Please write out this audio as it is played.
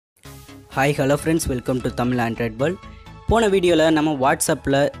Hi, hello friends, welcome to Tamil Android World. போன வீடியோல நம்ம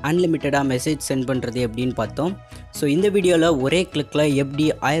வாட்ஸ்அப்பில் அன்லிமிட்டடாக மெசேஜ் சென்ட் பண்ணுறது எப்படின்னு பார்த்தோம். ஸோ இந்த வீடியோவில் ஒரே கிளிக்கில் எப்படி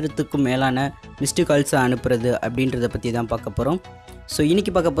 1000க்கும் மேலான மிஸ்டு கால்ஸை அனுப்புறது அப்படின்றத பற்றி தான் பார்க்க போகிறோம். ஸோ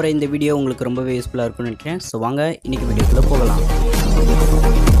இன்றைக்கி பார்க்க போகிற இந்த வீடியோ உங்களுக்கு ரொம்பவே யூஸ்ஃபுல்லாக இருக்கும்னு நினைக்கிறேன். ஸோ வாங்க இன்றைக்கி வீடியோக்குள்ளே போகலாம்.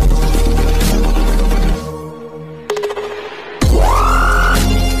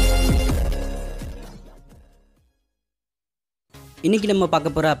 இன்றைக்கி நம்ம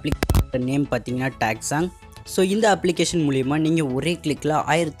பார்க்க போகிற அப்ளிகேஷன் நேம் பார்த்தீங்கன்னா Zang. ஸோ இந்த அப்ளிகேஷன் மூலிமா நீங்கள் ஒரே கிளிக்கில்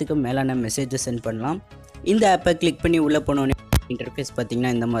 1000க்கும் மேலான மெசேஜை சென்ட் பண்ணலாம். இந்த ஆப்பை கிளிக் பண்ணி உள்ளே போனோடனே இன்டர்ஃபேஸ்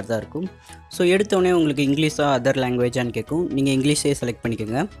பார்த்தீங்கன்னா இந்த மாதிரி தான் இருக்கும். ஸோ எடுத்தோடனே உங்களுக்கு இங்கிலீஷா அதர் லாங்குவேஜான்னு கேட்கும். நீங்கள் இங்கிலீஷே செலக்ட்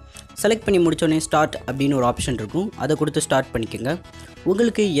பண்ணிக்கோங்க. செலக்ட் பண்ணி முடித்தோடனே ஸ்டார்ட் அப்படின்னு ஒரு ஆப்ஷன் இருக்கும். அதை கொடுத்து ஸ்டார்ட் பண்ணிக்கோங்க.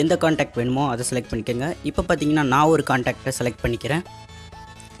 உங்களுக்கு எந்த காண்டாக்ட் வேணுமோ அதை செலக்ட் பண்ணிக்கோங்க. இப்போ பார்த்தீங்கன்னா நான் ஒரு காண்டாக்டை செலக்ட் பண்ணிக்கிறேன்.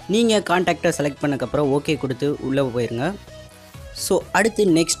 நீங்கள் காண்டாக்டை செலக்ட் பண்ணக்கப்புறம் ஓகே கொடுத்து உள்ளே போயிருங்க. ஸோ அடுத்து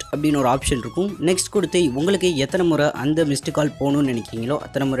நெக்ஸ்ட் அப்படின்னு ஒரு ஆப்ஷன் இருக்கும். நெக்ஸ்ட் கொடுத்து உங்களுக்கு எத்தனை முறை அந்த மிஸ்டு கால் போகணுன்னு நினைக்கிறீங்களோ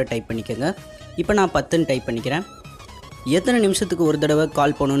அத்தனை முறை டைப் பண்ணிக்கோங்க. இப்போ நான் 10ன்னு டைப் பண்ணிக்கிறேன். எத்தனை நிமிஷத்துக்கு ஒரு தடவை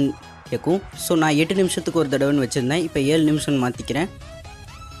கால் போகணுன்னு கேட்கும். ஸோ நான் 8 நிமிஷத்துக்கு ஒரு தடவைன்னு வச்சுருந்தேன். இப்போ 7 நிமிஷம்னு மாற்றிக்கிறேன்.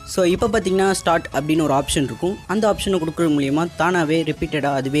 ஸோ இப்போ பார்த்தீங்கன்னா ஸ்டார்ட் அப்படின்னு ஒரு ஆப்ஷன் இருக்கும். அந்த ஆப்ஷனை கொடுக்குறது மூலிமா தானாகவே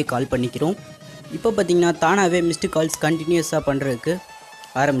ரிப்பீட்டடாக அதுவே கால் பண்ணிக்கிறோம். இப்போ பார்த்தீங்கன்னா தானாகவே மிஸ்டு கால்ஸ் கண்டினியூஸாக பண்ணுறதுக்கு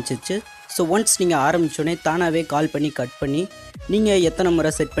ஆரம்பிச்சிச்சு. ஸோ ஒன்ஸ் நீங்கள் ஆரம்பித்தோடனே தானாகவே கால் பண்ணி கட் பண்ணி நீங்கள் எத்தனை முறை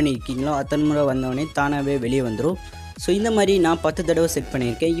செட் பண்ணியிருக்கீங்களோ அத்தனை முறை வந்தோடனே தானாகவே வெளியே வந்துடும். ஸோ இந்த மாதிரி நான் 10 தடவை செட்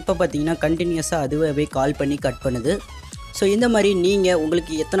பண்ணியிருக்கேன். இப்போ பார்த்தீங்கன்னா கண்டினியூஸாக அதுவாகவே கால் பண்ணி கட் பண்ணுது. ஸோ இந்த மாதிரி நீங்கள்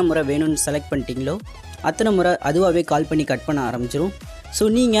உங்களுக்கு எத்தனை முறை வேணும்னு செலக்ட் பண்ணிட்டீங்களோ அத்தனை முறை அதுவாகவே கால் பண்ணி கட் பண்ண ஆரம்பிச்சிடும். ஸோ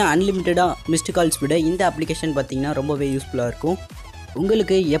நீங்கள் அன்லிமிட்டடாக மிஸ்டு கால்ஸ் விட இந்த அப்ளிகேஷன் பார்த்தீங்கன்னா ரொம்பவே யூஸ்ஃபுல்லாக இருக்கும்.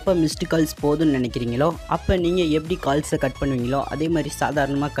 உங்களுக்கு எப்போ மிஸ்டு கால்ஸ் போதும்னு நினைக்கிறீங்களோ அப்போ நீங்கள் எப்படி கால்ஸை கட் பண்ணுவீங்களோ அதே மாதிரி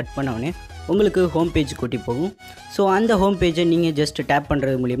சாதாரணமாக கட் பண்ணோடனே உங்களுக்கு ஹோம் பேஜ் கூட்டி போகும். ஸோ அந்த ஹோம் பேஜை நீங்கள் ஜஸ்ட் டேப்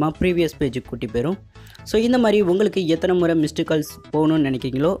பண்ணுறது மூலிமா ப்ரீவியஸ் பேஜுக்கு கூட்டி போயிடும். ஸோ இந்த மாதிரி உங்களுக்கு எத்தனை முறை மிஸ்டு கால்ஸ் போகணுன்னு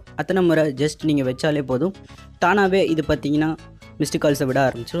நினைக்கிறீங்களோ அத்தனை முறை ஜஸ்ட் நீங்கள் வச்சாலே போதும். தானாகவே இது பார்த்தீங்கன்னா மிஸ்டு கால்ஸை விட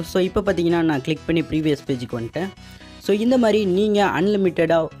ஆரம்பிச்சிடும். ஸோ இப்போ பார்த்தீங்கன்னா நான் கிளிக் பண்ணி ப்ரீவியஸ் பேஜுக்கு வந்துட்டேன். ஸோ இந்த மாதிரி நீங்கள்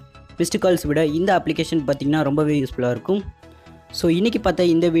அன்லிமிட்டடாக மிஸ்டு கால்ஸ் விட இந்த அப்ளிகேஷன் பார்த்தீங்கன்னா ரொம்பவே யூஸ்ஃபுல்லாக இருக்கும். ஸோ இன்றைக்கி பார்த்தா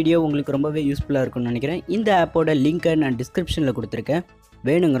இந்த வீடியோ உங்களுக்கு ரொம்பவே யூஸ்ஃபுல்லாக இருக்கும்னு நினைக்கிறேன். இந்த ஆப்போட லிங்க்கை நான் டிஸ்கிரிப்ஷனில் கொடுத்துருக்கேன்.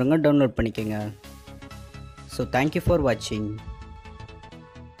 வேணுங்கிறவங்க டவுன்லோட் பண்ணிக்கோங்க. ஸோ தேங்க்யூ ஃபார் வாட்சிங்.